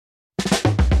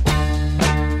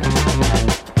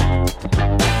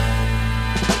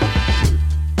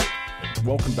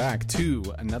welcome back to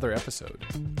another episode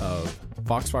of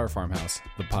Foxfire Farmhouse,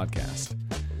 the podcast.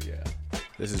 Yeah.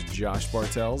 This is Josh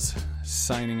Bartels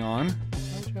signing on.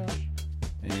 Hi, Josh.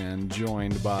 And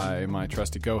joined by my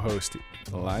trusty co-host,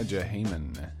 Elijah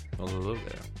Heyman. Hello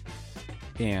there.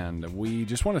 And we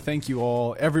just want to thank you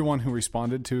all, everyone who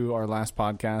responded to our last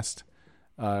podcast.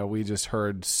 We just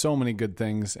heard so many good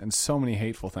things and so many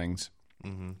hateful things.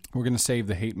 Mm-hmm. We're going to save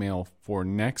the hate mail for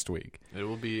next week. It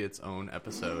will be its own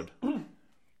episode.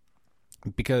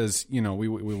 Because, you know, we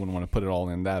wouldn't want to put it all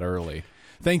in that early.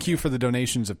 Thank you for the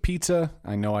donations of pizza.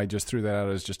 I know I just threw that out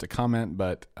as just a comment,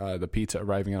 but the pizza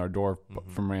arriving at our door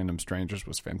from random strangers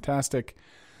was fantastic.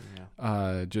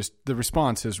 Yeah. Just the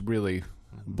response has really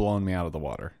blown me out of the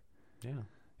water. Yeah.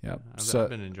 Yeah. I've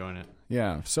been enjoying it.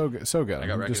 Yeah, so good. So good. I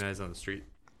got recognized on the street.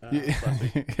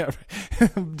 Yeah,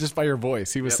 just by your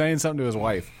voice. He was saying something to his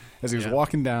wife as he was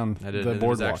walking down I did. the It was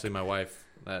boardwalk. actually my wife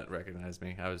that recognized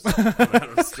me. I was coming out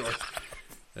of the store.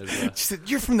 She said,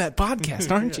 "You're from that podcast,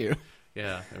 aren't you?"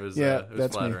 Yeah, it was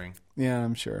that's flattering. Me. Yeah,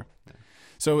 I'm sure.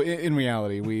 So in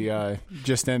reality, we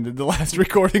just ended the last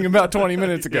recording about 20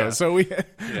 minutes ago. Yeah. So we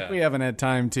haven't had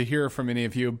time to hear from any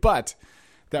of you, but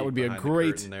that would be a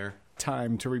great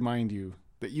time to remind you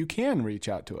that you can reach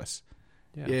out to us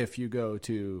if you go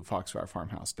to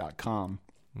foxfirefarmhouse.com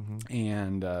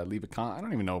and leave a comment. I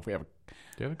don't even know if we have a...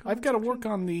 Do you have a comment I've got to work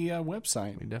on the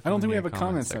website. I don't think we have a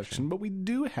comment section, but we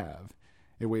do have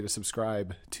a way to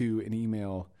subscribe to an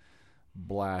email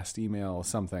blast, email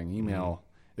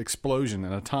explosion,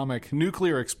 an atomic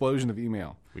nuclear explosion of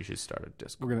email. We should start a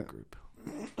Discord group.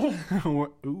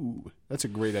 Ooh, that's a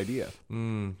great idea.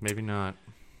 Maybe not.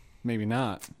 Maybe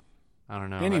not. I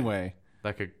don't know. Anyway.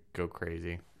 That could go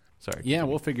crazy. Sorry. Yeah,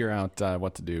 we'll figure out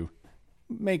what to do.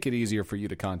 Make it easier for you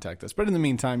to contact us. But in the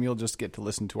meantime, you'll just get to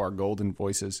listen to our golden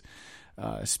voices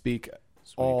speak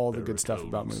all the good stuff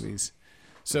about movies.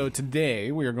 So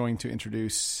today we are going to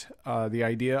introduce the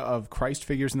idea of Christ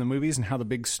figures in the movies and how the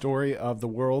big story of the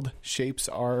world shapes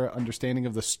our understanding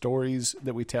of the stories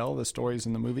that we tell, the stories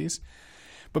in the movies.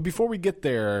 But before we get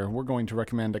there, we're going to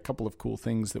recommend a couple of cool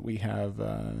things that we have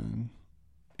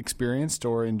experienced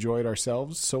or enjoyed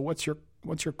ourselves. So what's your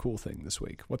cool thing this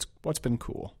week? What's been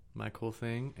cool? My cool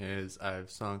thing is I've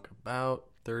sunk about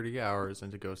 30 hours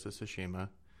into Ghost of Tsushima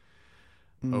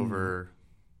over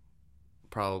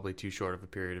probably too short of a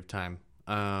period of time.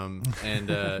 And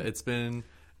it's been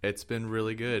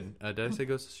really good. Did I say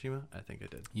Ghost of Tsushima? I think I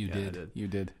did. You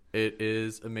did. It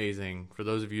is amazing. For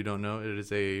those of you who don't know, it is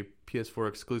a PS4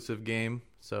 exclusive game.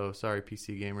 So sorry,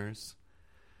 PC gamers.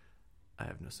 I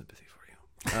have no sympathy for you.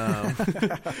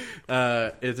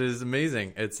 It is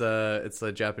amazing. It's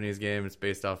a Japanese game. It's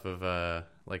based off of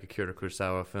like Akira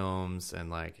Kurosawa films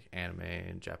and like anime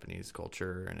and Japanese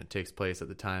culture, and it takes place at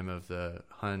the time of the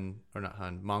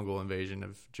Mongol invasion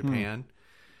of Japan.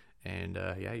 And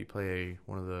you play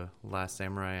one of the last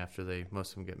samurai after most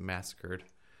of them get massacred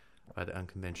by the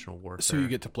unconventional warfare. So you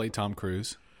get to play Tom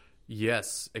Cruise?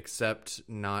 Yes, except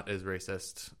not as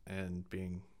racist and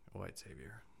being a white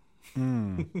savior.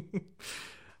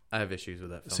 I have issues with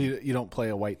that film. So you don't play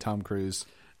a white Tom Cruise?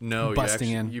 No,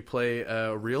 in. You play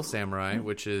a real samurai,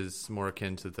 which is more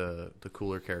akin to the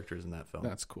cooler characters in that film.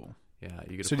 That's cool. Yeah,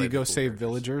 you get. So do you go save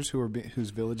villagers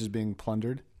whose village is being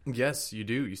plundered? Yes, you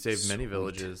do. You save many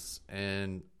villages,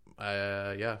 and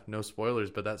no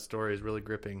spoilers, but that story is really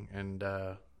gripping, and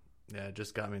it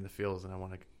just got me in the feels, and I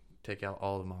want to take out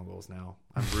all the Mongols now.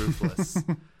 I'm ruthless.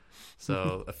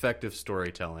 So effective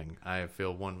storytelling. I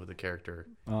feel one with the character.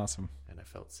 Awesome. And I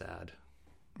felt sad.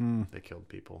 They killed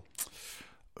people.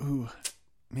 Ooh,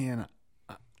 man.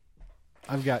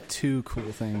 I've got two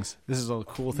cool things. This is a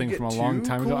cool thing from a long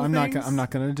time ago. I'm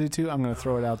not going to do two. I'm going to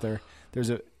throw it out there.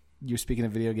 You're speaking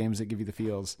of video games that give you the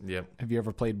feels. Yep. Have you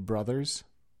ever played Brothers?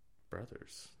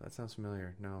 Brothers. That sounds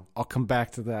familiar. No. I'll come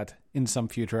back to that in some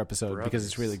future episode because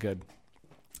it's really good.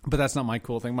 But that's not my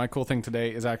cool thing. My cool thing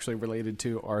today is actually related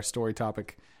to our story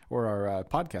topic or our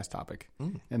podcast topic.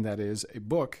 And that is a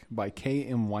book by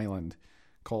K.M. Weiland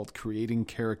called Creating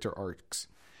Character Arcs.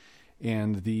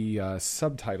 And the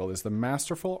subtitle is The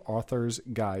Masterful Author's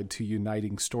Guide to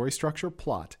Uniting Story Structure,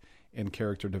 Plot, and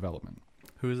Character Development.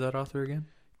 Who is that author again?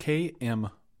 K.M.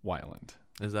 Weiland.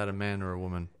 Is that a man or a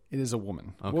woman? It is a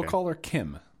woman. Okay. We'll call her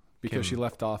Kim because she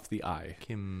left off the I.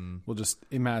 Kim. We'll just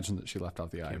imagine that she left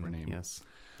off the I of her name. Yes.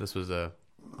 This was a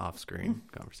off-screen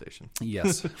conversation.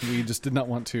 Yes. We just did not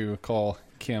want to call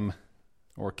Kim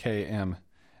or KM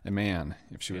a man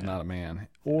if she was not a man,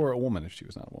 or a woman if she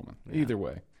was not a woman. Yeah. Either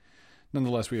way.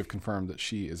 Nonetheless, we have confirmed that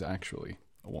she is actually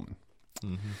a woman.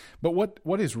 But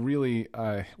what is really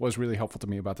was really helpful to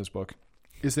me about this book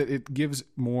is that it gives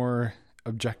more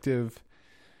objective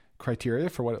criteria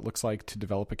for what it looks like to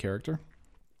develop a character.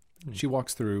 She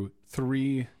walks through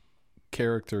 3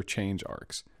 character change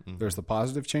arcs. There's the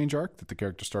positive change arc that the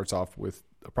character starts off with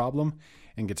a problem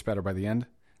and gets better by the end.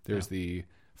 There's the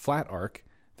flat arc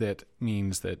that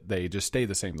means that they just stay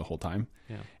the same the whole time.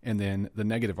 Yeah. And then the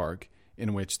negative arc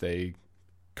in which they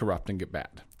corrupt and get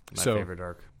bad. My favorite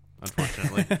arc,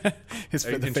 unfortunately.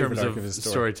 In terms arc of his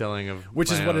story. storytelling of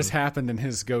Which is my what has own. happened in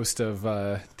his Ghost of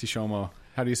Tsushima.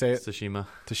 How do you say it? Tsushima.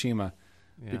 Tsushima.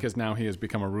 Yeah. Because now he has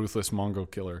become a ruthless Mongol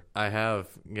killer. I have,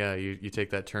 yeah. You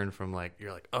take that turn from like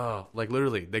you're like, oh, like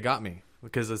literally they got me,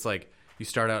 because it's like you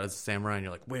start out as a samurai and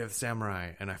you're like, way of the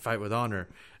samurai, and I fight with honor,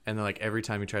 and then like every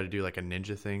time you try to do like a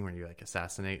ninja thing where you like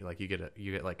assassinate, like you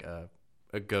get like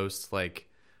a ghost like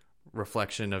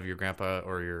reflection of your grandpa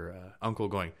or your uncle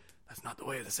going, that's not the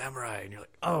way of the samurai, and you're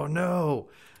like, oh no.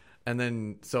 And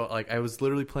then so like I was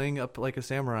literally playing up like a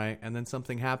samurai, and then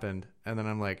something happened, and then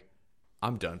I'm like,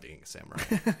 I'm done being a samurai.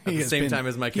 At the same time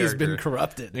as my character. He's been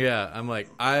corrupted. Yeah, I'm like,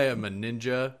 I am a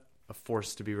ninja, a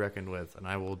force to be reckoned with, and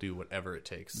I will do whatever it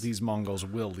takes. These Mongols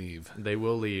will leave. They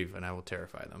will leave, and I will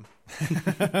terrify them.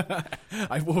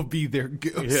 I will be their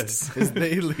ghosts as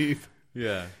they leave.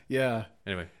 Yeah. Yeah.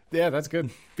 Anyway. Yeah, that's good.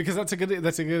 Because that's a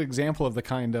good example of the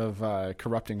kind of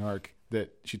corrupting arc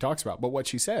that she talks about. But what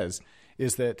she says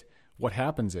is that what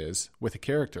happens is, with a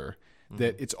character,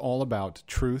 that it's all about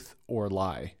truth or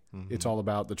lie. It's all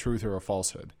about the truth or a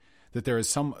falsehood. That there is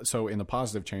so in the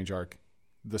positive change arc,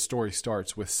 the story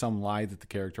starts with some lie that the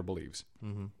character believes.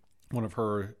 One of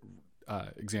her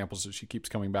examples that she keeps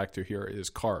coming back to here is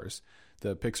Cars,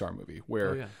 the Pixar movie,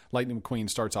 where Lightning McQueen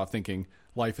starts off thinking,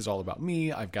 life is all about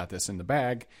me. I've got this in the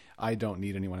bag. I don't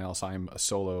need anyone else. I'm a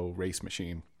solo race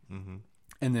machine.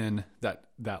 And then that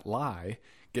lie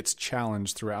gets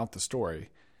challenged throughout the story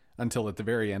until at the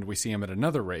very end we see him at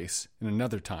another race in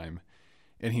another time,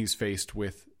 and he's faced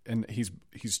with, and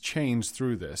he's changed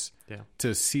through this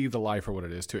to see the lie for what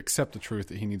it is, to accept the truth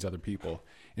that he needs other people,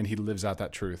 and he lives out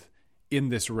that truth in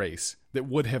this race that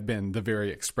would have been the very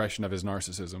expression of his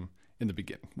narcissism in the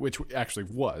beginning, which actually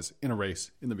was in a race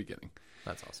in the beginning.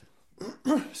 That's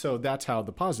awesome. So that's how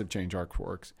the positive change arc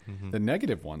works. The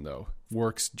negative one, though,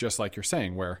 works just like you're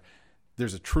saying, where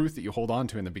there's a truth that you hold on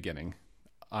to in the beginning.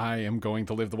 I am going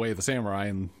to live the way of the samurai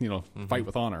and, fight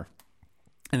with honor.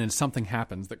 And then something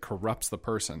happens that corrupts the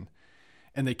person.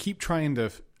 And they keep trying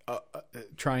to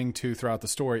throughout the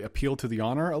story, appeal to the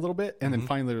honor a little bit. And then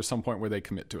finally there's some point where they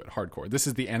commit to it hardcore. This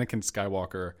is the Anakin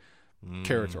Skywalker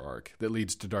character arc that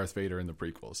leads to Darth Vader in the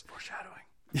prequels. Foreshadowing.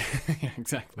 Yeah,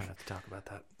 exactly. Might have to talk about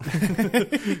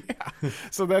that.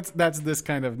 So that's this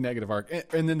kind of negative arc.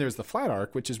 And then there's the flat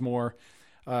arc, which is more...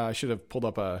 I should have pulled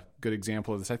up a good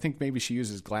example of this. I think maybe she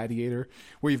uses Gladiator,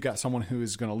 where you've got someone who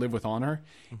is going to live with honor,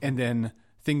 and then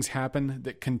things happen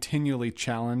that continually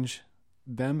challenge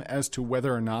them as to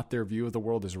whether or not their view of the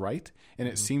world is right. And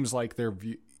it seems like their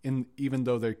view, even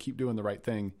though they keep doing the right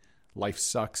thing, life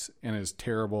sucks and is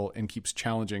terrible and keeps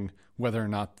challenging whether or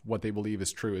not what they believe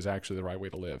is true is actually the right way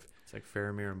to live. It's like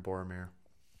Faramir and Boromir.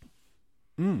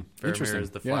 Interesting. Faramir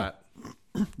is the flat.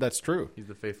 That's true. He's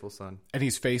the faithful son. And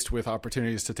he's faced with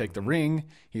opportunities to take the ring.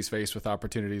 He's faced with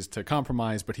opportunities to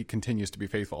compromise, but he continues to be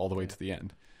faithful all the way to the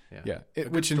end. Yeah. A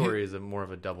good story is more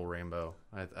of a double rainbow,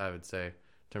 I would say, in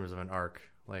terms of an arc.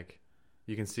 Like,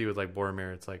 you can see with like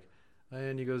Boromir, it's like,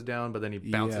 and he goes down, but then he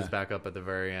bounces back up at the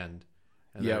very end.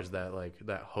 And there's that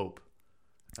hope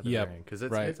at the very end. Because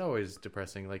it's always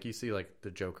depressing. Like, you see like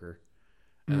the Joker,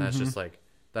 and that's just like,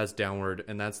 that's downward.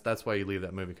 And that's why you leave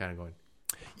that movie kind of going,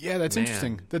 yeah, that's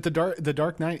interesting. That the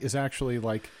Dark Knight is actually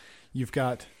like, you've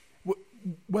got...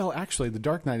 Well, actually, the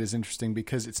Dark Knight is interesting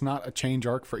because it's not a change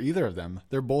arc for either of them.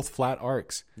 They're both flat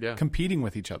arcs competing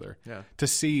with each other to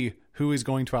see who is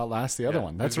going to outlast the other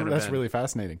one. That's really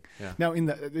fascinating. Yeah. Now,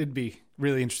 it'd be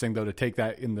really interesting, though, to take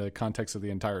that in the context of the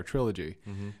entire trilogy,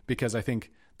 because I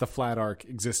think the flat arc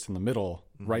exists in the middle,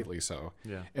 rightly so.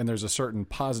 Yeah. And there's a certain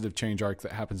positive change arc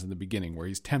that happens in the beginning where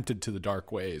he's tempted to the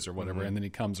dark ways or whatever, and then he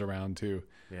comes around to,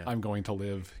 I'm going to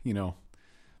live,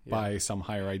 by some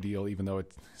higher ideal, even though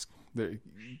it's... There's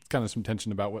kind of some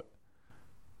tension about what...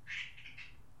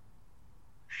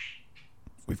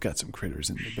 We've got some critters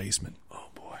in the basement. Oh,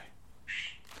 boy.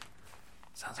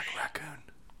 Sounds like a raccoon.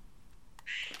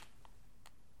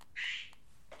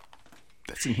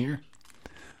 That's in here.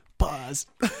 Pause.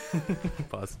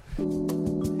 Pause.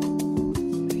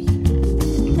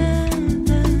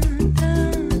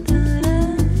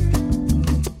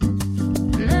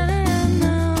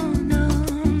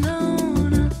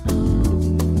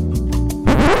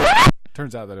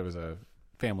 Turns out that it was a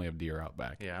family of deer out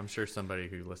back. Yeah, I'm sure somebody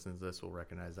who listens to this will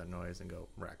recognize that noise and go,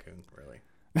 raccoon, really?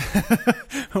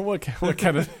 What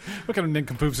kind of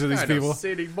nincompoops are these people?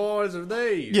 City boys are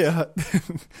these? Yeah,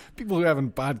 people who have a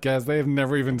podcast, they have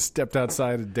never even stepped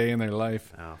outside a day in their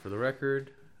life. Now, for the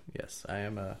record, yes,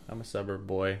 I'm a suburb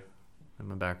boy in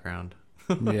my background.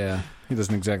 Yeah, he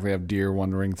doesn't exactly have deer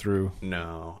wandering through.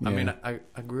 No, Yeah. I mean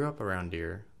I grew up around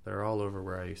deer. They're all over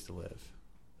where I used to live,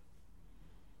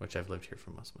 which I've lived here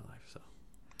for most of my life. So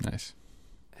Nice.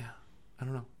 yeah, I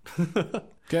don't know.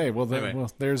 Okay, well, Anyway,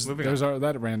 there's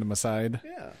that random aside.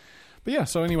 Yeah. But yeah,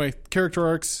 so anyway, character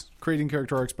arcs, Creating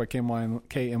Character Arcs by K.M.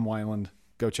 Weiland.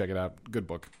 Go check it out. Good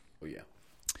book. Oh yeah.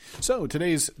 So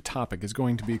today's topic is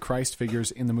going to be Christ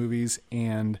figures in the movies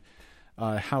and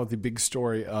how the big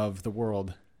story of the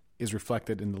world is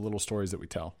reflected in the little stories that we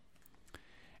tell.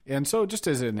 And so, just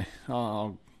as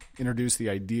I'll introduce the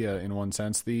idea in one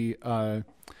sense. The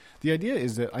idea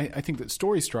is that I think that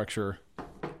story structure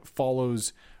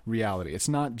follows reality. It's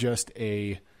not just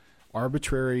a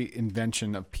arbitrary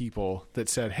invention of people that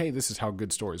said, "Hey, this is how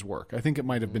good stories work." I think it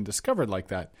might have been discovered like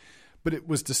that, but it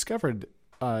was discovered.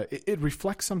 It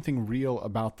reflects something real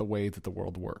about the way that the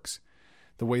world works,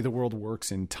 the way the world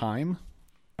works in time,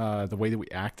 the way that we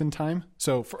act in time.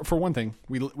 So, for one thing,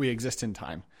 we exist in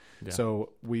time. Yeah.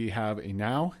 So we have a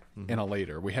now and a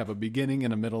later. We have a beginning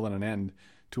and a middle and an end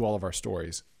to all of our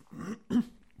stories.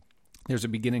 There's a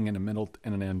beginning and a middle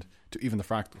and an end to even the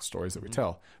fractal stories that we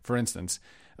tell. For instance,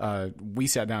 we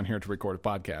sat down here to record a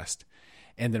podcast,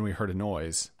 and then we heard a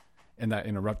noise, and that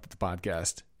interrupted the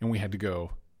podcast, and we had to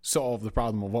go solve the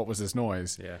problem of what was this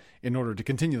noise in order to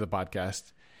continue the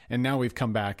podcast. And now we've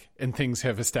come back, and things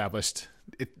have established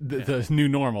the new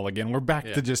normal again. We're back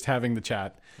to just having the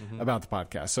chat about the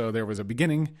podcast. So there was a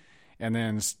beginning, and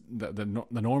then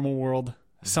the normal world.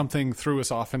 Something threw us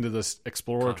off into this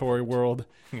exploratory world.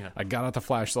 Yeah. I got out the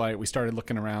flashlight. We started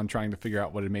looking around, trying to figure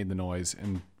out what had made the noise,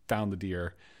 and found the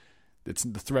deer. The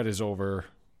thread is over.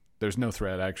 There's no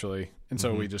thread, actually. And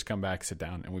so we just come back, sit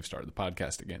down, and we've started the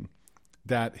podcast again.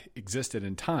 That existed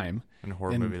in time. In a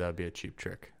horror movie, that would be a cheap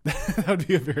trick. That would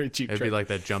be a very cheap trick. It'd be like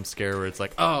that jump scare where it's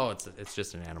like, oh, it's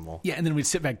just an animal. Yeah, and then we'd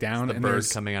sit back down. It's the bird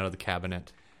coming out of the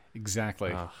cabinet.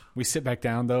 Exactly. We sit back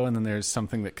down, though, and then there's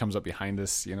something that comes up behind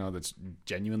us, that's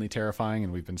genuinely terrifying,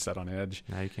 and we've been set on edge.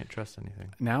 Now you can't trust anything.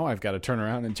 Now I've got to turn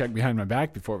around and check behind my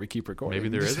back before we keep recording. Maybe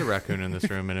there is a raccoon in this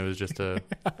room, and it was just a...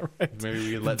 right. Maybe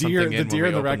we let the deer, something in the deer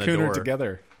when we and the opened raccoon the door. are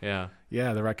together. Yeah.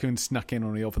 Yeah, the raccoon snuck in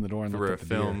when we opened the door and Through looked a at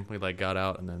the film, deer. we got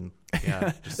out, and then,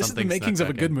 This is the makings of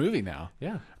a good movie now.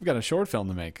 Yeah. We've got a short film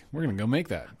to make. We're going to go make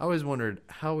that. I always wondered,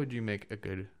 how would you make a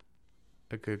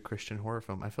good Christian horror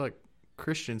film? I feel like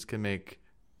Christians can make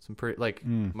some pretty... Like,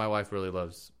 my wife really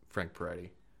loves Frank Peretti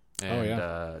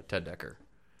and Ted Decker.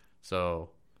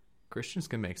 So, Christians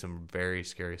can make some very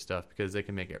scary stuff because they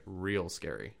can make it real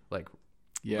scary. Like,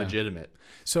 legitimate.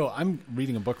 So, I'm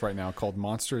reading a book right now called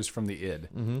Monsters from the Id.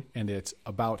 And it's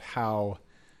about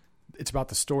it's about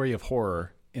the story of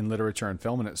horror in literature and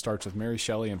film. And it starts with Mary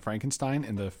Shelley and Frankenstein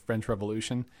in the French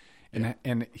Revolution. And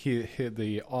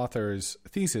the author's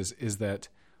thesis is that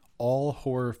all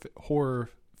horror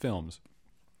films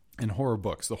and horror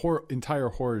books, the entire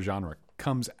horror genre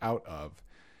comes out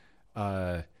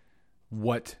of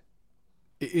what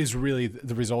is really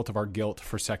the result of our guilt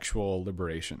for sexual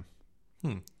liberation.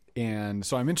 And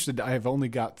so I'm interested.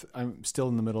 I'm still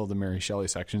in the middle of the Mary Shelley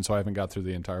section, so I haven't got through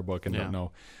the entire book and don't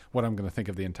know what I'm going to think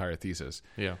of the entire thesis.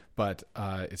 Yeah. But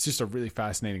it's just a really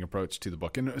fascinating approach to the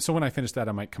book. And so when I finish that,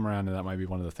 I might come around and that might be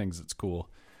one of the things that's cool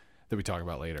that we talk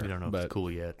about later. You don't know if it's cool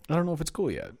yet. I don't know if it's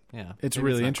cool yet. Yeah. It's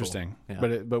really interesting. Cool.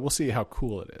 Yeah. But we'll see how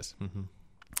cool it is.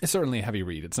 It's certainly a heavy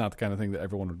read. It's not the kind of thing that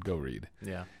everyone would go read.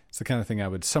 Yeah. It's the kind of thing I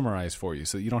would summarize for you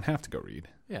so that you don't have to go read.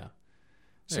 Yeah.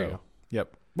 There you go.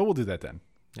 Yep. But we'll do that then.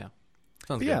 Yeah.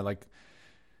 Sounds good. Yeah, like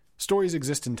stories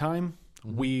exist in time.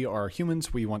 We are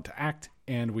humans. We want to act,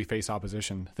 and we face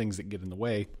opposition, things that get in the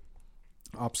way,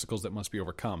 obstacles that must be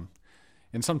overcome.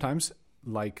 And sometimes,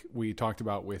 like we talked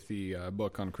about with the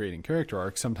book on creating character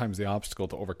arcs, sometimes the obstacle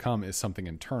to overcome is something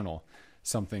internal,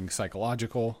 something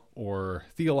psychological or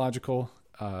theological,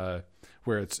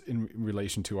 where it's in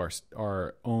relation to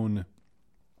our own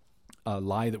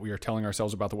lie that we are telling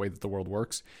ourselves about the way that the world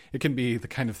works. It can be the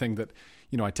kind of thing that,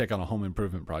 I take on a home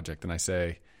improvement project and I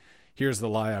say, here's the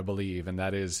lie I believe, and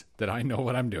that is that I know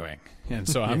what I'm doing. And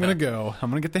so I'm going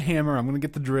to get the hammer, I'm going to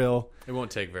get the drill. It won't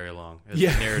take very long. It's the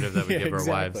narrative that we give our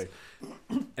wives.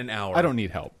 An hour. I don't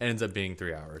need help. It ends up being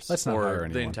 3 hours. Let's not hire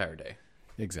anyone. The entire day.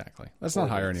 Exactly. Let's not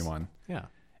hire anyone. Yeah.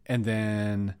 And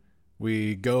then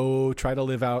we go try to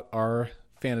live out our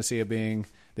fantasy of being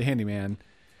the handyman,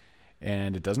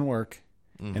 and it doesn't work.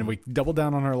 And we double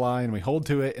down on our lie and we hold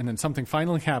to it, and then something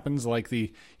finally happens, like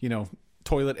the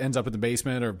toilet ends up in the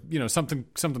basement, or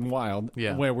something wild.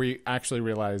 Yeah. Where we actually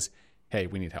realize, hey,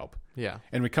 we need help. Yeah.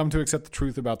 And we come to accept the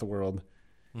truth about the world.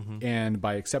 And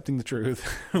by accepting the truth,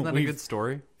 isn't that a good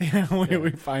story?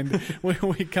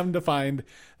 we come to find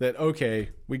that, okay,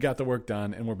 we got the work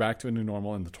done and we're back to a new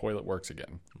normal and the toilet works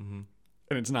again. And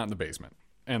it's not in the basement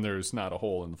and there's not a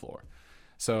hole in the floor.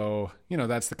 So,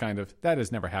 that's that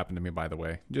has never happened to me, by the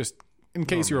way. Just in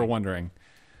case you were wondering,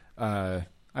 I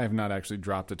have not actually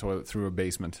dropped a toilet through a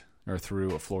basement or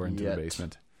through a floor into the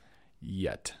basement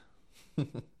yet.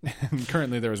 And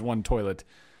currently there is one toilet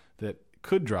that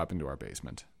could drop into our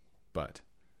basement, but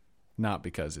not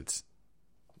because it's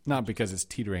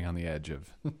teetering on the edge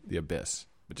of the abyss,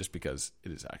 but just because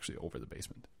it is actually over the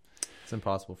basement. It's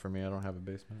impossible for me. I don't have a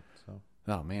basement. So.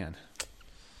 Oh man,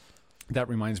 that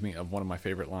reminds me of one of my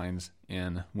favorite lines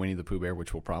in Winnie the Pooh Bear,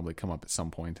 which will probably come up at some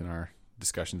point in our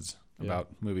discussions about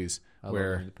movies.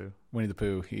 Where Winnie the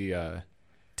Pooh,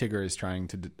 Tigger is trying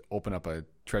to open up a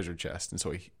treasure chest, and so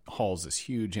he hauls this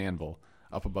huge anvil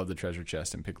up above the treasure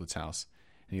chest in Piglet's house,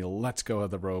 and he lets go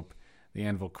of the rope. The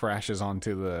anvil crashes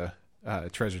onto the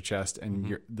treasure chest,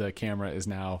 and the camera is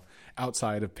now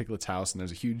outside of Piglet's house, and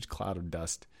there's a huge cloud of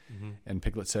dust. And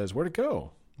Piglet says, "Where'd it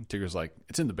go?" And Tigger's like,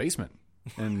 "It's in the basement."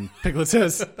 And Piglet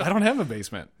says, "I don't have a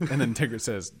basement." And then Tigger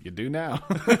says, "You do now."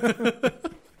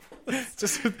 It's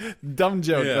just a dumb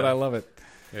joke, but I love it.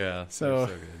 Yeah. So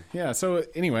good. yeah. So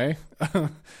anyway,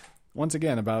 once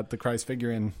again about the Christ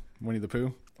figure in Winnie the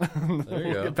Pooh. There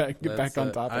you go. Get back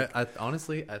on topic. I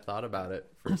honestly thought about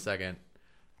it for a second,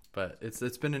 but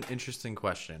it's been an interesting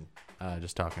question.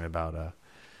 Just talking about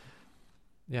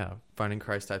finding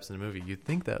Christ types in a movie. You'd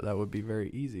think that would be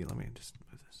very easy. Let me just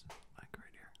move this mic right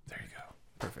here. There you go.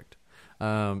 Perfect.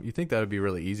 You think that would be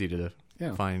really easy to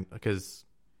find because.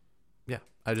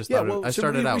 I just thought I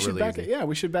started out really easy.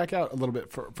 We should back out a little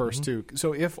bit first too.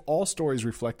 So if all stories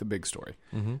reflect the big story,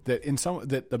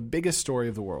 that the biggest story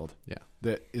of the world,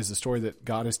 that is the story that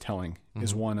God is telling,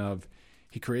 is one of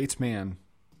He creates man,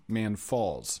 man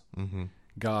falls,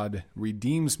 God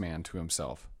redeems man to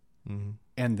Himself,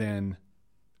 and then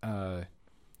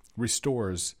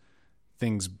restores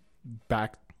things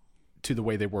back to the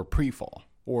way they were pre-fall,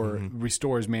 or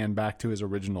restores man back to his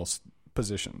original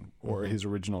position or his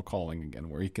original calling again,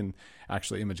 where he can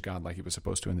actually image God like he was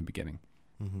supposed to in the beginning.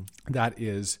 That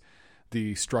is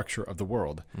the structure of the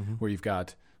world, where you've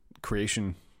got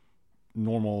creation,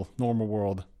 normal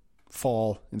world,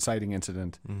 fall, inciting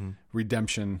incident,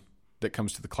 redemption that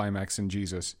comes to the climax in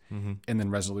Jesus, and then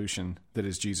resolution that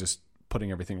is Jesus putting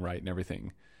everything right and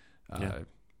everything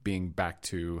being back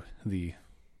to the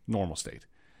normal state.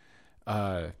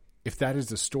 If that is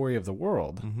the story of the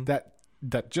world,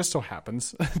 that just so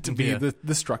happens to be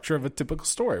the structure of a typical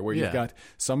story, where you've got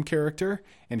some character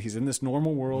and he's in this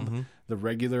normal world, the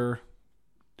regular,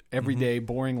 everyday,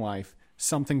 boring life.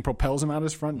 Something propels him out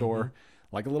his front door,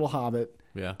 like a little hobbit,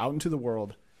 out into the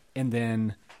world. And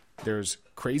then there's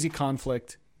crazy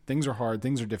conflict. Things are hard.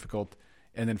 Things are difficult.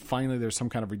 And then finally there's some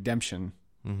kind of redemption,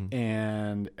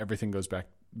 and everything goes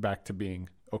back to being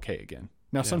okay again.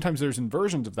 Now, sometimes there's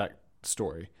inversions of that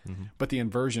story, but the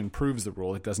inversion proves the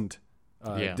rule. It doesn't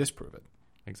disprove it.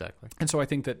 Exactly. And so I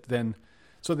think that then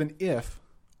if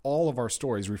all of our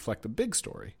stories reflect the big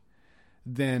story,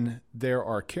 then there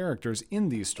are characters in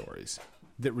these stories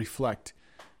that reflect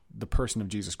the person of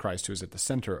Jesus Christ, who is at the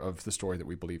center of the story that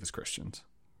we believe as Christians.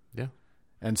 Yeah.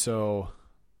 And so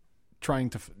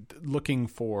looking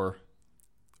for,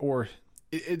 or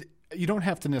you don't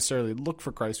have to necessarily look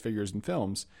for Christ figures in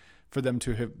films for them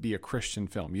to be a Christian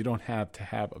film. You don't have to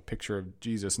have a picture of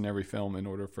Jesus in every film in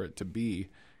order for it to be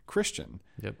Christian.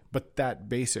 Yep. But that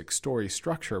basic story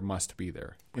structure must be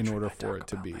there in order for it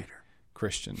to be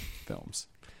Christian films.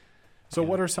 So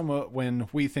what are when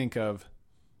we think of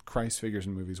Christ figures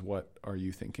in movies, what are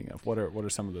you thinking of? What are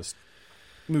some of the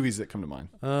movies that come to mind?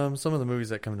 Some of the movies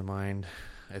that come to mind,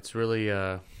 it's really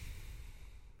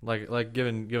like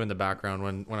given the background,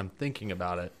 when I'm thinking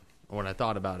about it, or when I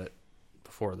thought about it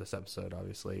before this episode,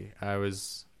 obviously, I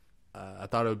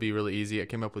thought it would be really easy. I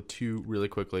came up with two really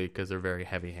quickly because they're very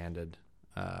heavy-handed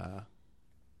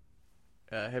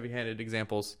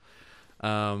examples.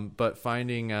 But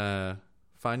finding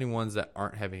ones that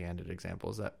aren't heavy-handed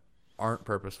examples, that aren't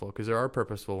purposeful, because there are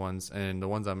purposeful ones, and the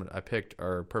ones I picked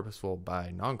are purposeful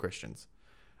by non-Christians,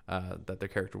 that their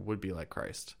character would be like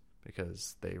Christ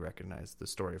because they recognize the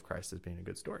story of Christ as being a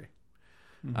good story.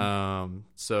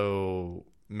 So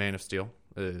Man of Steel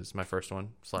is my first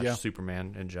one, /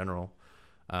 Superman in general.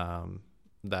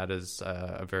 That is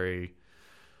a very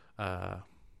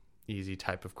easy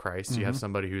type of Christ. You have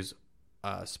somebody who's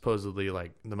supposedly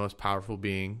like the most powerful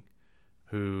being,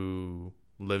 who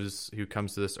who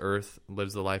comes to this earth,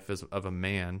 lives the life of a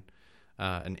man,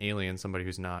 an alien, somebody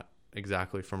who's not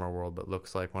exactly from our world, but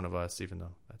looks like one of us, even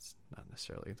though that's not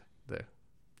necessarily the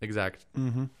exact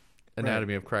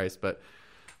anatomy of Christ. But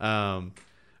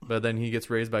then he gets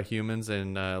raised by humans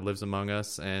and lives among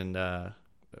us, and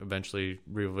eventually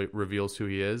reveals who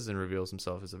he is and reveals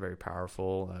himself as a very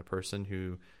powerful person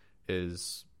who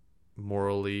is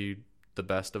morally the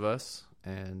best of us,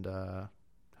 and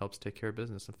helps take care of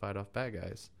business and fight off bad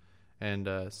guys, and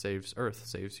saves Earth,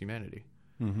 saves humanity,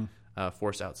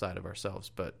 force outside of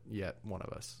ourselves, but yet one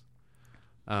of us.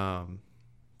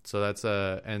 So that's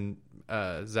and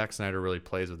Zack Snyder really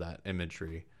plays with that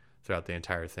imagery throughout the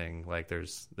entire thing. Like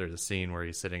there's a scene where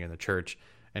he's sitting in the church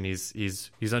and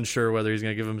he's unsure whether he's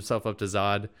going to give himself up to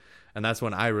Zod, and that's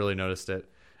when I really noticed it.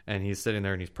 And he's sitting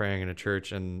there and he's praying in a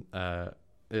church, and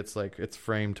it's like it's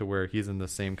framed to where he's in the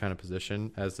same kind of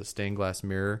position as the stained glass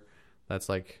mirror that's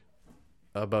like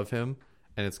above him,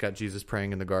 and it's got Jesus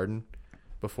praying in the garden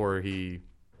before he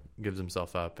gives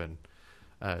himself up and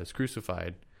is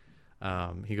crucified.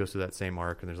 He goes through that same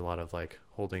arc, and there's a lot of like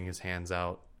holding his hands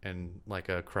out and like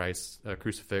a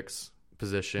crucifix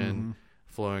position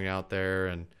flowing out there,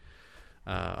 and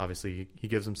obviously he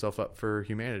gives himself up for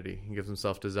humanity. He gives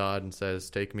himself to Zod and says,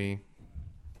 "Take me,"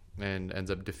 and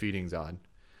ends up defeating Zod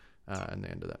in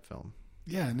the end of that film.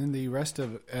 Yeah, and then the rest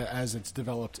of as it's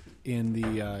developed in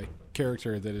the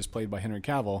character that is played by Henry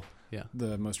Cavill,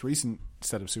 the most recent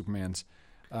set of Supermans,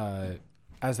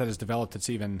 as that is developed, it's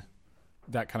even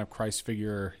that kind of Christ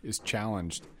figure is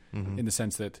challenged in the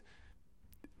sense that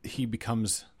he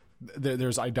becomes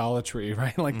there's idolatry,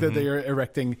 right? Like they're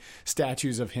erecting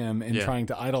statues of him and trying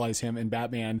to idolize him, and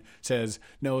Batman says,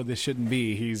 "No, this shouldn't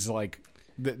be. He's like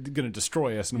going to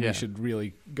destroy us, and we should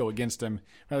really go against him."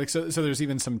 Right? Like so there's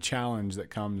even some challenge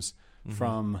that comes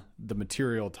from the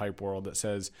material type world that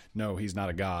says, "No, he's not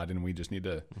a god, and we just need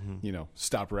to,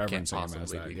 stop reverencing him as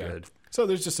that." Yeah. So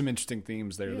there's just some interesting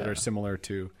themes there that are similar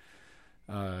to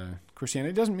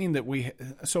Christianity. It doesn't mean that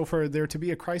so for there to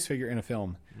be a Christ figure in a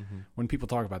film, when people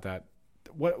talk about that,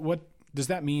 what does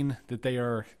that mean?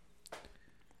 That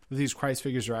these Christ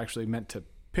figures are actually meant to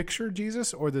picture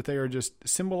Jesus, or that they are just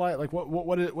symbolize? Like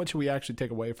what should we actually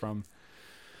take away from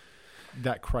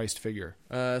that Christ figure?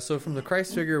 So from the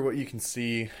Christ figure, what you can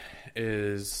see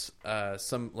is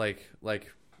some like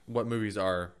what movies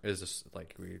are is just,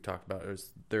 like we talked about,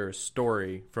 is they're a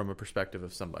story from a perspective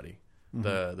of somebody.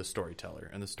 The storyteller,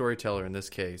 and the storyteller in this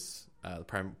case, the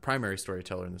primary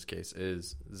storyteller in this case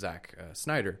is Zack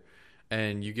Snyder,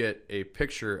 and you get a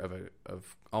picture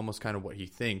of almost kind of what he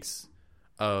thinks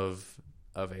of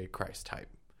a Christ type,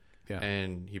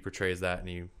 and he portrays that, and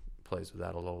he plays with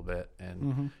that a little bit,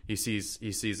 and he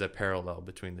sees a parallel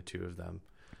between the two of them,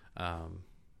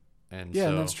 and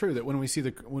that's true. That when we see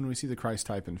the Christ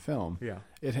type in film,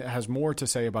 it has more to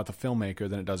say about the filmmaker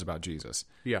than it does about Jesus.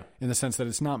 Yeah, in the sense that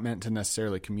it's not meant to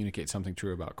necessarily communicate something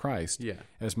true about Christ. Yeah,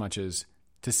 as much as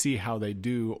to see how they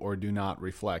do or do not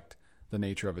reflect the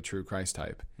nature of a true Christ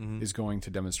type is going to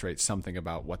demonstrate something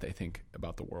about what they think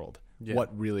about the world. Yeah.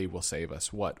 What really will save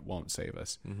us? What won't save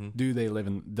us?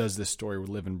 Does this story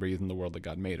live and breathe in the world that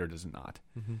God made, or does it not?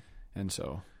 And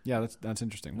so, that's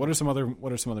interesting. What are some other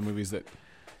movies that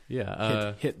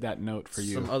hit that note for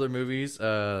you? Some other movies,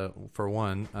 for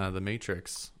one, The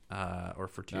Matrix, or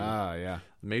for two. The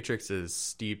Matrix is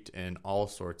steeped in all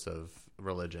sorts of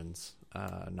religions,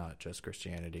 not just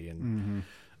Christianity, and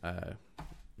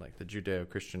like the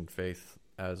Judeo-Christian faith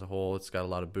as a whole. It's got a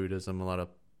lot of Buddhism, a lot of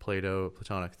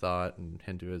Platonic thought, and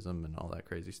Hinduism, and all that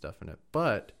crazy stuff in it.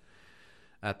 But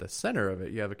at the center of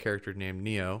it, you have a character named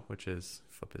Neo, which is,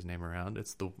 flip his name around,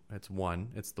 it's the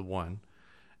one.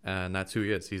 And that's who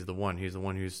he is. He's the one. He's the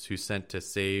one who's sent to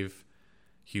save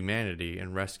humanity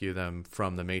and rescue them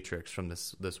from the Matrix, from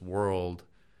this world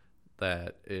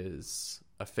that is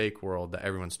a fake world that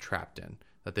everyone's trapped in,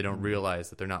 that they don't realize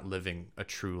that they're not living a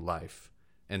true life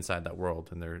inside that world,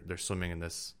 and they're swimming in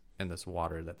this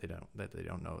water that they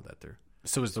don't know that they're.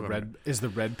 So is the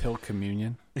red pill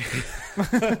communion?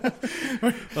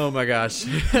 Oh my gosh!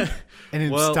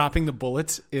 And stopping the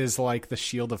bullets is like the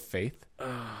shield of faith.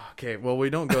 Okay, well, we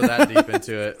don't go that deep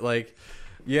into it. Like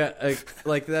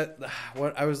that.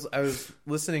 What I was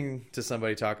listening to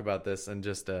somebody talk about this, and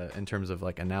just in terms of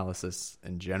like analysis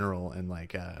in general, and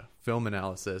like film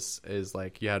analysis, is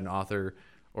like you had an author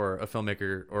or a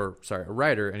filmmaker, a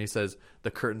writer, and he says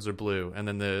the curtains are blue, and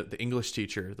then the English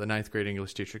teacher, the 9th grade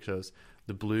English teacher, goes,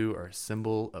 the blue are a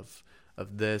symbol of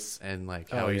this, and like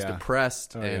how he's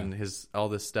depressed, and his all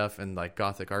this stuff, and like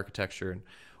Gothic architecture and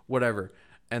whatever.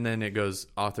 And then it goes,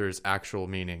 author's actual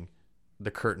meaning,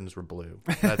 the curtains were blue.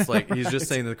 That's like he's just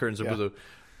saying the curtains are blue.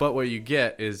 But what you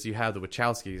get is you have the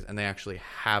Wachowskis, and they actually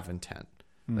have intent.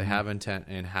 They have intent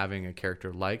in having a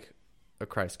character like a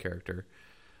Christ character,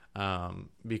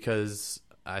 because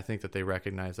I think that they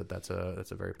recognize that that's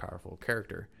a very powerful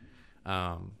character,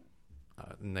 and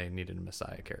they needed a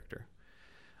Messiah character.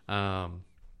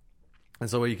 And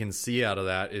so what you can see out of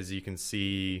that is you can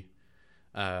see,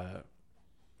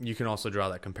 you can also draw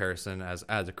that comparison as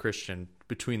a Christian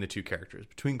between the two characters,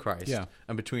 between Christ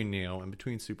and between Neo and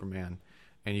between Superman,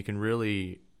 and you can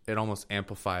really, it almost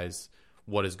amplifies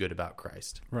what is good about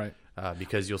Christ, right?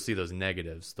 Because you'll see those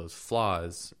negatives, those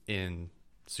flaws in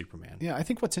Superman. Yeah, I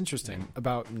think what's interesting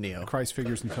about Neo. Christ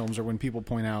figures in films are when people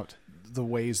point out the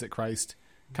ways that Christ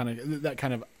that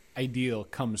kind of ideal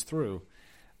comes through.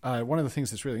 One of the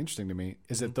things that's really interesting to me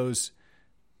is that those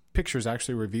pictures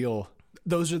actually reveal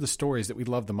those are the stories that we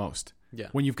love the most. Yeah.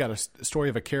 When you've got a story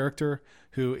of a character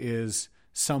who is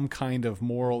some kind of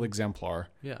moral exemplar,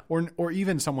 or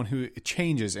even someone who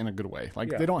changes in a good way. Like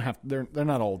they don't have, they're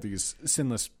not all these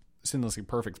sinlessly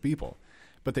perfect people,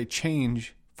 but they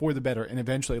change for the better and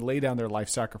eventually lay down their life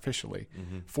sacrificially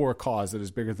for a cause that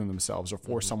is bigger than themselves, or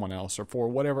for someone else, or for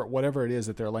whatever it is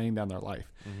that they're laying down their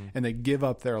life. And they give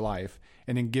up their life,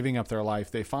 and in giving up their life,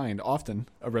 they find often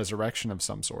a resurrection of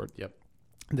some sort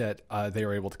that they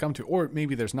are able to come to. Or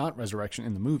maybe there's not resurrection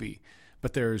in the movie,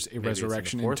 but there's a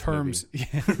resurrection in terms.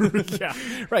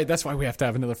 Right. That's why we have to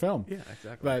have another film. Yeah,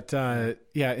 exactly. But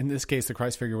in this case, the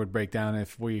Christ figure would break down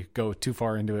if we go too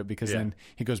far into it, because then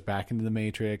he goes back into the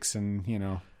Matrix, and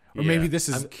or maybe this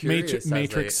is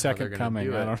Matrix Second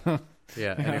Coming. I don't know.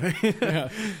 Anyway.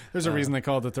 There's a reason they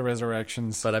called it the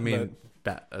Resurrections. But I mean,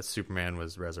 Superman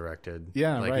was resurrected.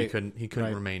 Yeah, like right. He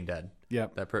couldn't remain dead. Yeah.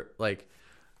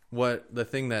 What the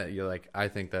thing that you like, I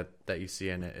think that you see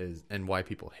in it is, and why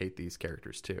people hate these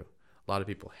characters too. A lot of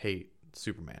people hate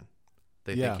Superman.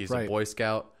 They think he's a Boy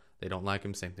Scout. They don't like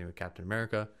him. Same thing with Captain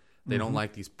America. They don't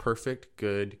like these perfect,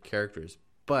 good characters.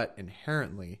 But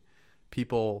inherently,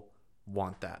 people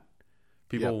want that.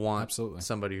 People want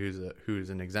somebody who's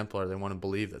an exemplar. They want to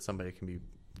believe that somebody can be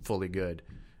fully good,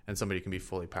 and somebody can be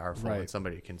fully powerful, and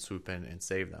somebody can swoop in and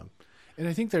save them. And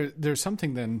I think there's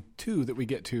something then too that we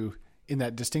get to in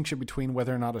that distinction between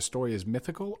whether or not a story is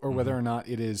mythical or whether or not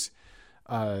it is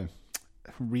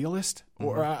realist.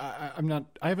 Or I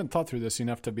haven't thought through this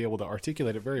enough to be able to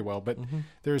articulate it very well. But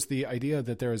there's the idea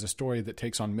that there is a story that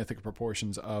takes on mythic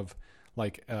proportions of,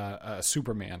 like a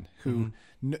Superman who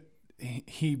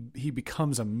he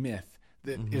becomes a myth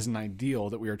that is an ideal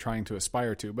that we are trying to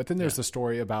aspire to. But then there's the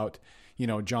story about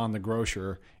John the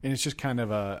grocer, and it's just kind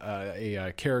of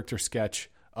a character sketch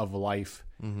of life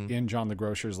in John the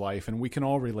grocer's life, and we can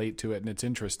all relate to it, and it's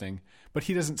interesting. But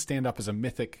he doesn't stand up as a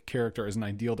mythic character, as an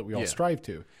ideal that we all strive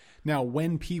to. Now,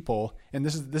 when people, and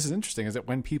this is interesting, is that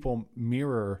when people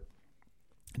mirror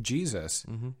Jesus,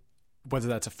 whether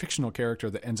that's a fictional character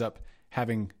that ends up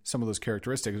having some of those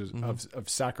characteristics of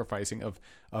sacrificing,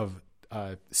 of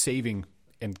saving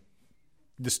and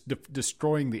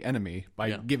destroying the enemy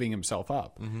by giving himself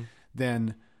up,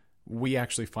 then we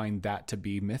actually find that to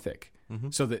be mythic.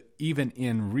 So that even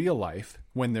in real life,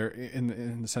 when they're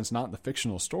in the sense, not in the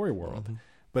fictional story world,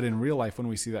 but in real life, when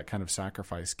we see that kind of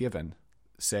sacrifice given,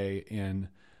 say in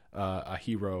a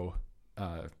hero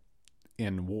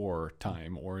in war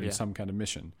time, or in some kind of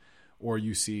mission, or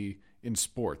you see in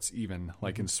sports, even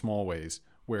like in small ways,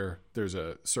 where there's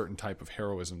a certain type of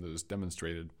heroism that is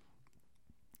demonstrated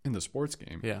in the sports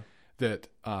game, that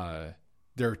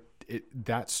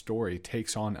that story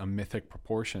takes on a mythic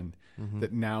proportion.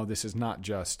 That now this is not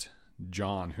just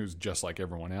John, who's just like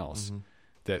everyone else,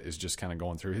 that is just kind of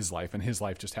going through his life, and his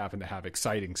life just happened to have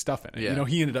exciting stuff in it.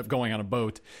 He ended up going on a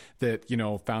boat that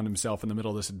found himself in the middle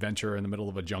of this adventure in the middle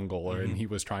of a jungle, and he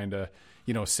was trying to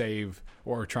save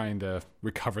or trying to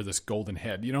recover this golden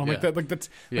head.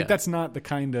 That's not the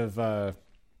kind of that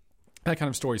kind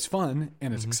of story is fun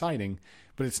and it's exciting,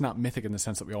 but it's not mythic in the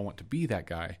sense that we all want to be that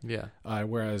guy.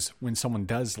 Whereas when someone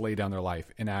does lay down their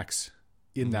life and acts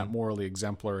in that morally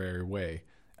exemplary way,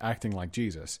 acting like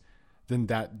Jesus, then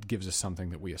that gives us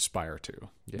something that we aspire to,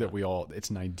 that it's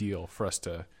an ideal for us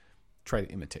to try to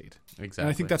imitate. Exactly. And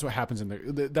I think that's what happens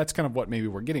that's kind of what maybe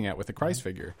we're getting at with the Christ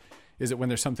figure, is that when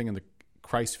there's something in the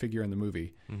Christ figure in the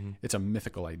movie, it's a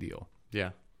mythical ideal. Yeah,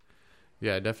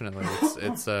 definitely.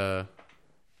 It's and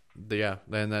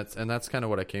that's kind of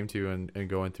what I came to, and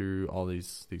going through all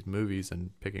these movies and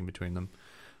picking between them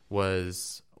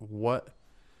was what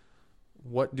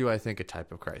do I think a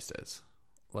type of Christ is?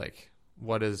 Like,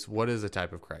 what is a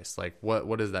type of Christ? Like,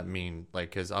 what does that mean? Like,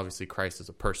 because obviously Christ is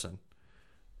a person,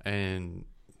 and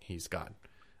he's God,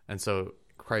 and so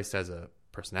Christ has a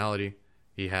personality.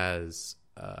 He has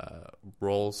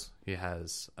roles. He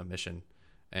has a mission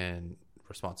and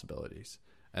responsibilities.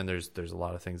 And there's a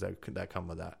lot of things that come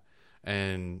with that.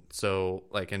 And so,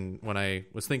 like, and when I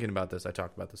was thinking about this, I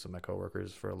talked about this with my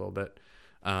coworkers for a little bit,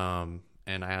 and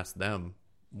I asked them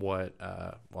what,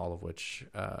 all of which,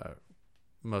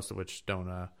 most of which don't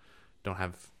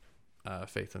have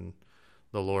faith in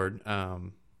the Lord. A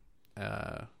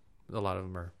lot of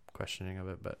them are questioning of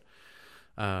it, but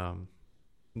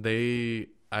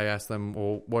I asked them,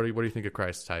 well, what do you think of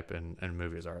Christ type in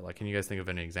movies are? Like, can you guys think of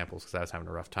any examples? Because I was having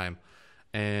a rough time.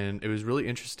 And it was really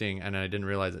interesting, and I didn't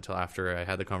realize it till after I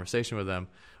had the conversation with them,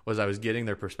 was I was getting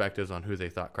their perspectives on who they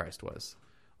thought Christ was.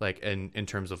 Like, in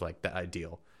terms of, like, the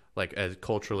ideal. Like, as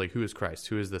culturally, who is Christ?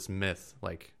 Who is this myth?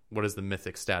 Like, what is the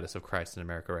mythic status of Christ in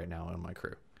America right now in my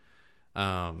crew?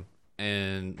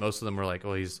 And most of them were like,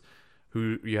 well,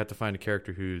 you have to find a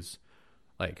character who's,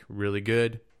 like, really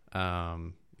good,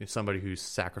 somebody who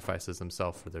sacrifices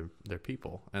himself for their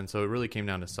people. And so it really came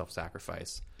down to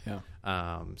self-sacrifice. Yeah.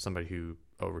 Somebody who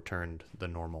overturned the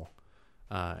normal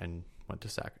and went to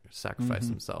sacrifice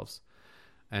themselves.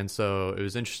 And so it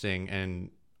was interesting, and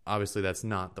obviously that's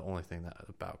not the only thing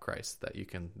about Christ that you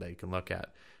can look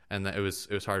at. And that it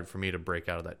was hard for me to break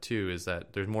out of that too, is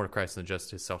that there's more to Christ than just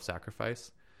his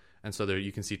self-sacrifice. And so there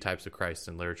you can see types of Christ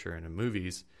in literature and in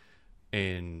movies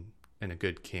in a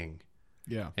good king.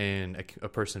 Yeah. And a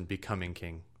person becoming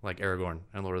king, like Aragorn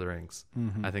and Lord of the Rings.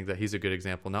 I think that he's a good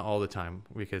example, not all the time,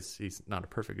 because he's not a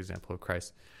perfect example of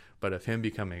Christ, but of him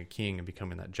becoming a king and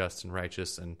becoming that just and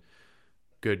righteous and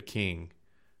good king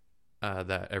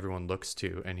that everyone looks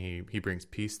to, and he brings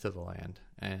peace to the land,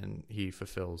 and he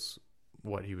fulfills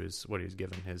what he was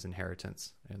given, his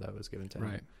inheritance, and that was given to him.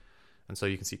 Right. And so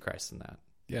you can see Christ in that.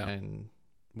 Yeah. And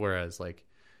whereas, like,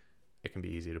 it can be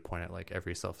easy to point at, like,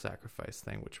 every self-sacrifice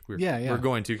thing, which we're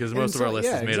going to, because most of our list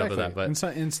is made up of that. But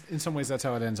in some ways, that's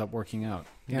how it ends up working out.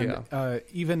 And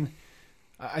even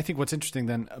I think what's interesting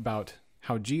then about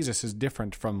how Jesus is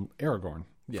different from Aragorn,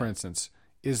 for instance,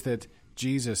 is that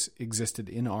Jesus existed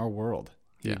in our world.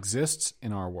 He exists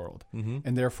in our world,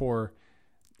 and therefore,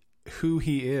 who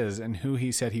he is and who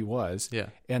he said he was,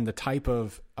 and the type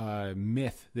of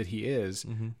myth that he is,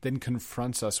 then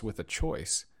confronts us with a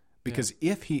choice. Because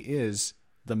if he is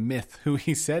the myth who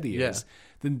he said he is,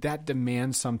 then that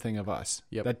demands something of us.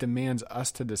 That demands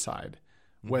us to decide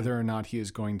whether or not he is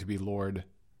going to be Lord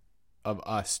of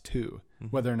us too,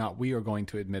 whether or not we are going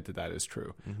to admit that is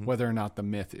true, whether or not the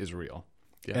myth is real.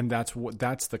 And that's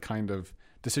the kind of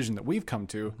decision that we've come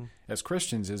to as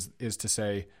Christians is to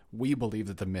say, we believe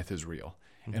that the myth is real,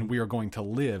 and we are going to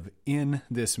live in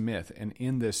this myth and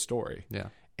in this story.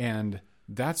 And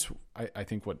that's, I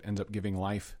think, what ends up giving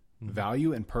life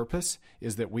value and purpose,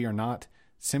 is that we are not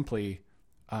simply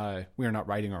we are not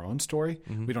writing our own story.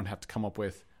 We don't have to come up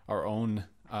with our own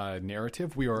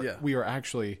narrative. We are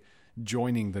actually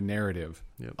joining the narrative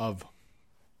of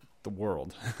the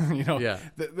world.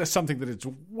 That's something that is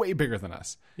way bigger than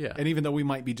us. And even though we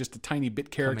might be just a tiny bit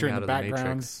character in the background, the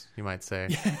Matrix, you might say.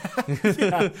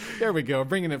 There we go,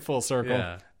 bringing it full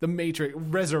circle. The Matrix,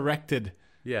 resurrected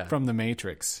from the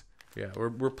Matrix.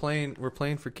 We're playing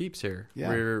for keeps here.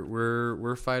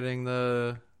 We're fighting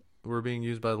we're being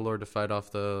used by the Lord to fight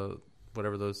off the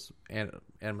whatever those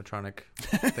animatronic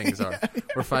things are.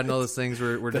 We're fighting all those things.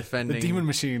 We're defending the demon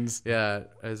machines.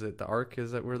 Is it the Ark?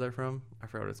 Is that where they're from? I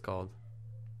forgot what it's called.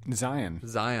 Zion.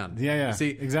 Yeah. See,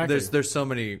 exactly. There's so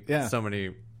many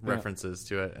references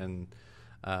to it, and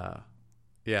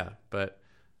but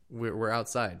we're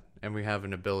outside, and we have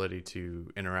an ability to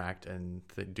interact and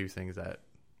do things that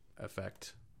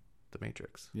affect the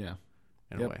Matrix.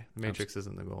 In a way. The Matrix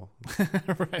isn't the goal.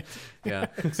 Right.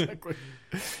 Exactly.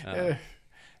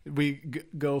 We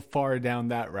go far down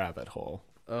that rabbit hole.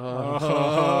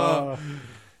 All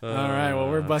right. Well,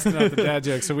 we're busting out the dad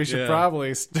jokes, so we should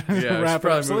probably wrap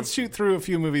it up. So let's shoot through a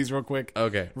few movies real quick.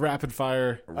 Okay. Rapid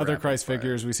fire. Other Christ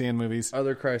figures we see in movies.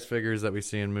 Other Christ figures that we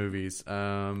see in movies.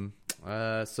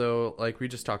 So, like, we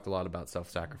just talked a lot about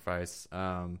self-sacrifice.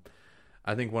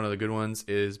 I think one of the good ones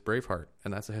is Braveheart,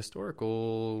 and that's a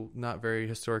not very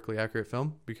historically accurate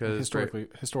film, because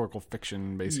historical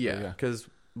fiction, basically. Because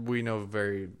we know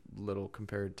very little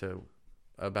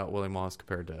about William Wallace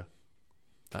compared to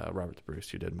Robert the Bruce,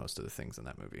 who did most of the things in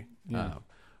that movie.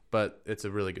 But it's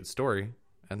a really good story,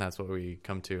 and that's what we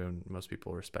come to, and most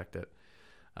people respect it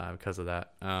because of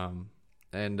that.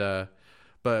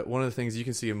 But one of the things you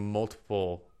can see in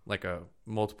multiple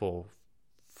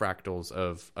fractals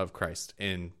of Christ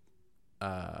in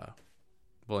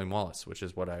William Wallace, which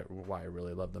is why I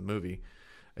really love the movie.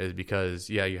 is because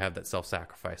you have that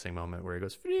self-sacrificing moment where he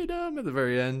goes freedom at the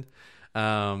very end,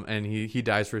 and he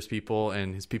dies for his people,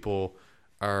 and his people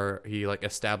he like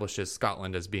establishes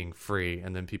Scotland as being free,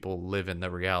 and then people live in the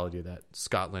reality that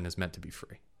Scotland is meant to be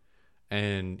free,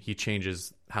 and he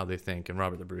changes how they think, and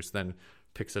Robert the Bruce then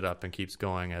picks it up and keeps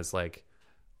going as like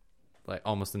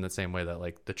almost in the same way that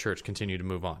like the church continued to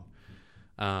move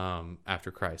on after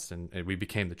Christ, and we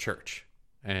became the church,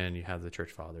 and you have the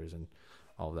church fathers and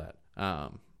all of that.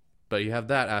 But you have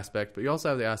that aspect, but you also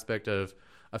have the aspect of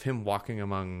him walking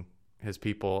among his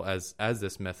people as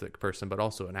this mythic person, but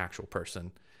also an actual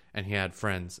person. And he had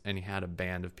friends, and he had a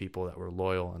band of people that were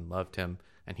loyal and loved him,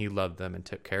 and he loved them and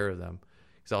took care of them.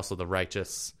 He's also the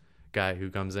righteous guy who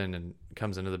comes into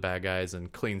the bad guys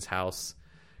and cleans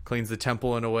the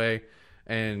temple in a way,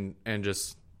 and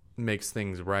just makes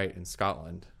things right in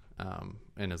Scotland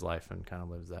in his life, and kind of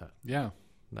lives that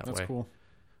that's way. Cool.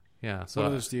 Yeah. So what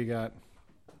others do you got?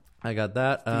 I got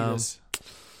that.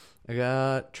 I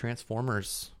got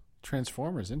Transformers.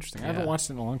 Interesting. I haven't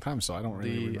watched it in a long time, so I don't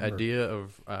really remember. The idea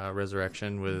of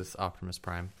resurrection with Optimus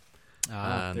Prime.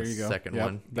 There you go. Second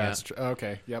one. That's true.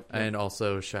 Okay. Yep. And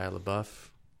also Shia LaBeouf.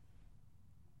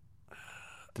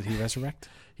 Did he resurrect?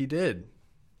 He did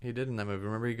in that movie.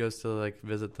 Remember, he goes to like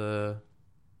visit the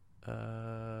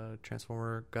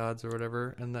Transformer gods or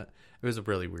whatever, and that it was a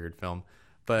really weird film.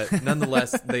 But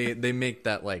nonetheless, they make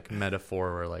that like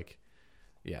metaphor where like,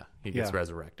 he gets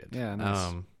resurrected. Yeah,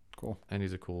 nice. Cool. And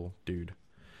he's a cool dude.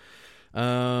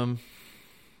 I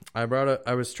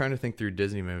was trying to think through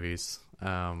Disney movies.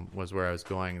 Was where I was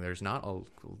going. There's not a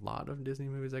lot of Disney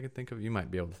movies I can think of. You might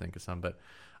be able to think of some, but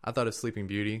I thought of Sleeping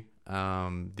Beauty.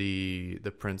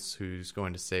 The prince who's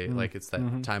going to save, like it's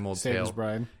that time old save tale. His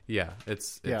bride. Yeah,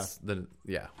 it's the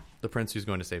prince who's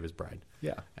going to save his bride.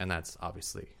 Yeah, and that's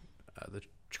obviously the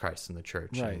Christ in the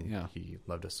church. Right. And he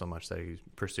loved us so much that he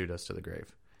pursued us to the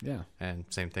grave. Yeah, and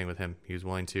same thing with him. He was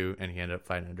willing to, and he ended up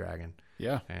fighting a dragon.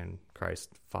 Yeah, and Christ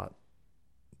fought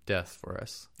death for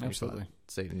us. Absolutely.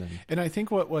 Satan. And I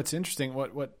think what's interesting,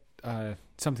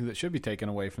 something that should be taken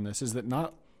away from this is that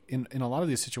not in a lot of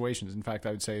these situations, in fact,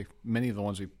 I would say many of the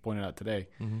ones we pointed out today,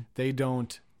 they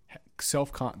aren't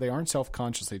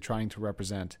self-consciously trying to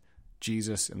represent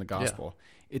Jesus in the gospel.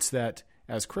 Yeah. It's that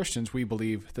as Christians, we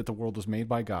believe that the world was made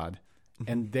by God,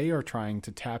 and they are trying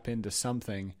to tap into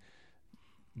something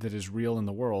that is real in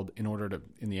the world in order to,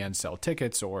 in the end, sell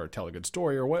tickets or tell a good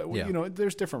story or what,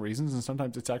 there's different reasons. And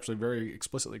sometimes it's actually very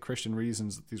explicitly Christian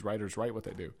reasons that these writers write what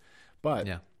they do. But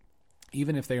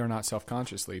even if they are not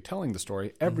self-consciously telling the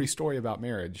story, every story about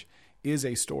marriage is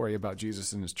a story about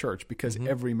Jesus and his church, because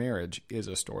every marriage is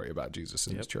a story about Jesus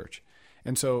and his church.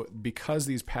 And so because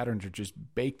these patterns are just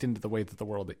baked into the way that the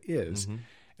world is,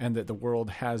 and that the world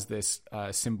has this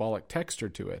symbolic texture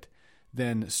to it,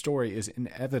 then story is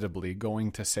inevitably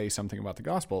going to say something about the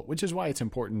gospel, which is why it's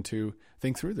important to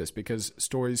think through this, because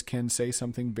stories can say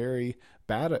something very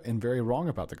bad and very wrong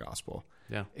about the gospel.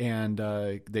 Yeah. And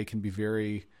they can be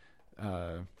very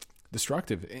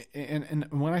destructive. And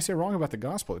when I say wrong about the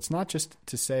gospel, it's not just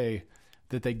to say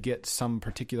that they get some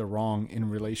particular wrong in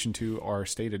relation to our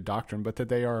stated doctrine, but that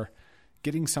they are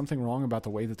getting something wrong about the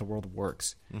way that the world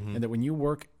works. And that when you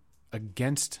work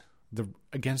against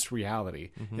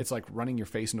reality, it's like running your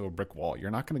face into a brick wall. You're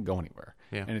not going to go anywhere,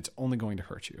 and it's only going to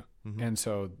hurt you. And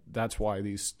so that's why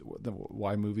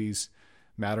why movies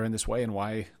matter in this way, and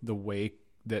why the way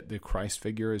that the Christ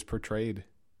figure is portrayed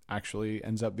actually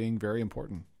ends up being very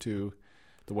important to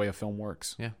the way a film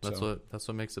works. Yeah, that's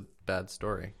what makes a bad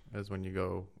story, is when you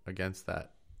go against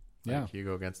that. You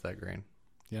go against that grain.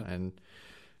 Yeah, and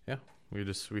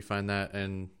we find that,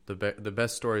 and the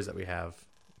best stories that we have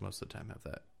most of the time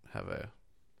have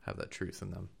that truth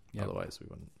in them. Yep. Otherwise,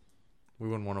 we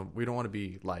don't want to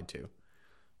be lied to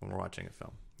when we're watching a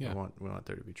film. Yeah, we want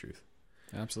there to be truth.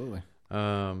 Absolutely.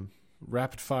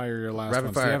 Rapid fire, your last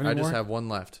rapid fire. I just have one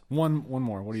left. One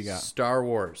more. What do you got? Star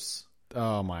Wars.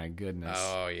 Oh my goodness.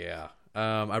 Oh yeah.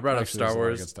 I brought up Star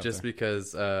Wars just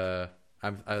because I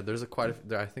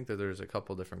think that there's a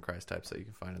couple different Christ types that you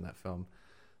can find in that film.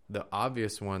 The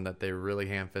obvious one that they really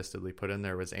ham-fistedly put in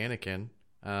there was Anakin.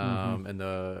 And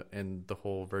the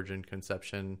whole virgin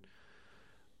conception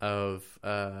of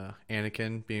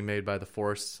Anakin being made by the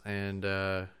Force and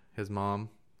his mom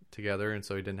together, and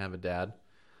so he didn't have a dad.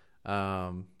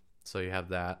 So you have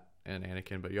that and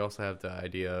Anakin, but you also have the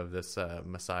idea of this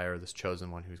Messiah, or this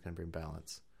chosen one who's going to bring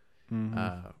balance,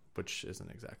 which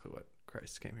isn't exactly what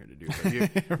Christ came here to do.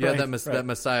 But that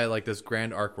Messiah, like this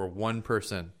grand arc where one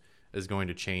person is going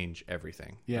to change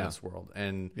everything in this world.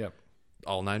 And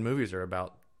all 9 movies are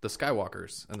about the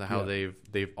Skywalkers and how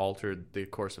they've altered the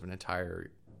course of an entire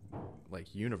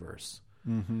like universe.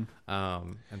 Mm-hmm.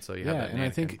 And so you have that. And Anakin. I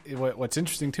think what's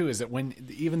interesting too is that when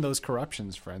even those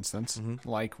corruptions, for instance, Mm-hmm.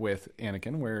 like with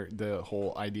Anakin, where the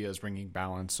whole idea is bringing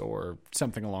balance or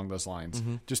something along those lines,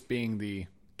 Mm-hmm. just being the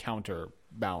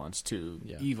counterbalance to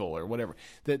Yeah. evil or whatever,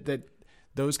 that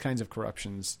those kinds of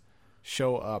corruptions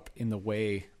show up in the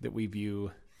way that we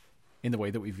view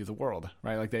the world,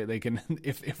 right? Like they can,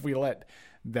 if we let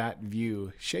that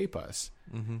view shape us,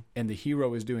 Mm-hmm. and the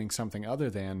hero is doing something other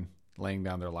than laying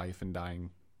down their life and dying,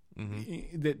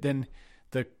 then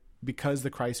because the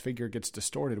Christ figure gets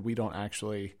distorted, we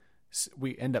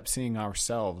end up seeing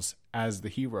ourselves as the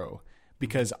hero,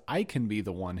 because I can be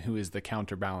the one who is the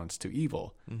counterbalance to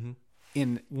evil. Mm-hmm.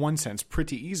 In one sense,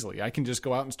 pretty easily. I can just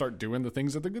go out and start doing the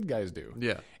things that the good guys do.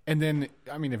 Yeah. And then,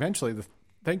 I mean, eventually,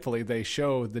 thankfully, they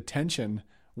show the tension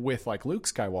with like Luke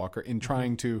Skywalker in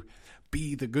trying to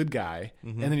be the good guy,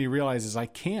 and then he realizes I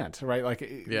can't, right? Like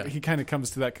he kind of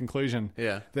comes to that conclusion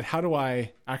that how do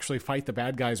I actually fight the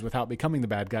bad guys without becoming the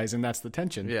bad guys, and that's the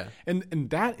tension. Yeah. And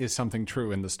that is something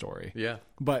true in the story. Yeah.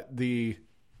 But the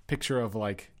picture of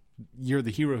like you're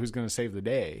the hero who's going to save the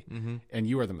day, and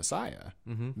you are the Messiah,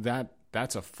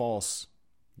 that's a false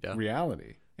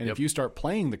reality. And if you start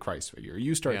playing the Christ figure,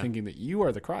 you start thinking that you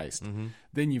are the Christ,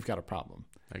 then you've got a problem.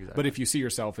 Exactly. But if you see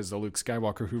yourself as the Luke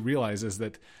Skywalker who realizes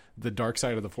that the dark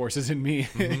side of the Force is in me,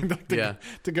 to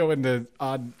go into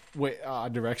odd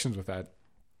directions with that,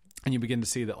 and you begin to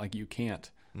see that like you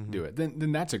can't do it,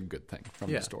 then that's a good thing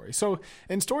from the story. So,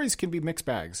 and stories can be mixed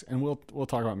bags, and we'll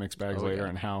talk about mixed bags later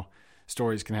and how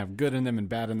stories can have good in them and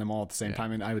bad in them all at the same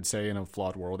time. And I would say in a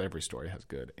flawed world, every story has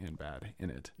good and bad in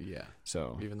it. Yeah.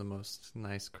 So even the most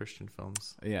nice Christian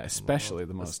films. Yeah, especially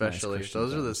the most nice Christian those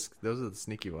films. are the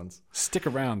sneaky ones. Stick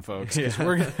around, folks. 'Cause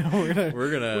we're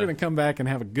gonna come back and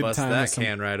have a good bust time. that with some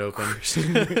can right open.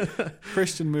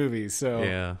 Christian movies.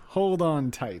 So hold on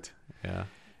tight. Yeah.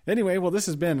 Anyway, well, this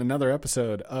has been another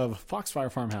episode of Foxfire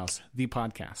Farmhouse, the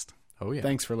podcast. Oh yeah.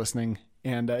 Thanks for listening.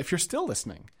 And if you're still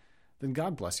listening, then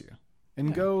God bless you.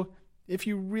 And go, if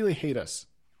you really hate us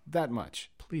that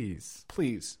much, please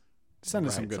send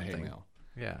us some write good something. hate mail.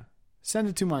 Yeah. Send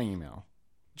it to my email,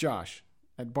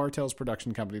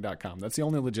 josh@bartelsproductioncompany.com. That's the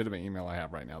only legitimate email I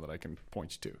have right now that I can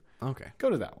point you to. Okay. Go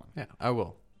to that one. Yeah, I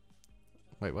will.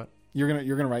 Wait, what? You're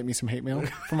gonna write me some hate mail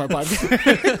for my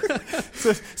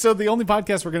podcast. so the only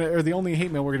the only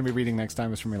hate mail we're gonna be reading next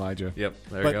time is from Elijah. Yep,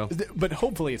 there you go. But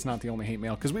hopefully it's not the only hate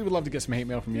mail, because we would love to get some hate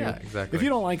mail from you. Yeah, exactly. If you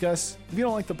don't like us, if you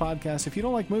don't like the podcast, if you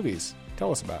don't like movies,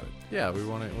 tell us about it. Yeah, we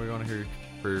want to hear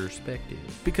perspective,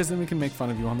 because then we can make fun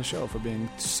of you on the show for being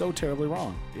so terribly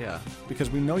wrong. Yeah, because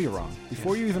we know you're wrong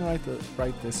before you even write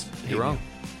this. You're wrong,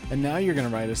 and now you're gonna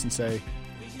write us and say,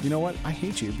 you know what? I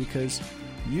hate you because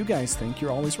you guys think you're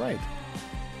always right.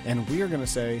 And we are going to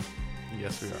say,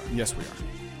 yes, we are. Yes, we are.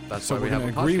 That's so why we're we have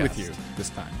going a to agree podcast with you this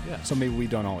time. Yeah. So maybe we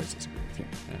don't always disagree with you.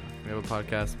 Yeah. We have a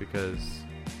podcast because,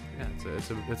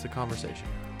 it's a conversation.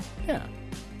 Yeah.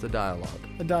 It's a dialogue.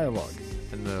 A dialogue.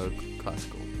 In the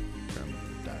classical term,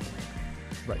 dialogue.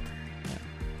 Right. Yeah.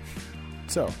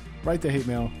 So, write the hate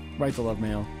mail. Write the love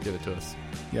mail. Give it to us.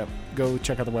 Yep. Go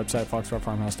check out the website,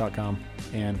 foxfirefarmhouse.com,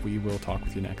 and we will talk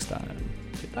with you next time.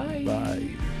 Goodbye. Bye.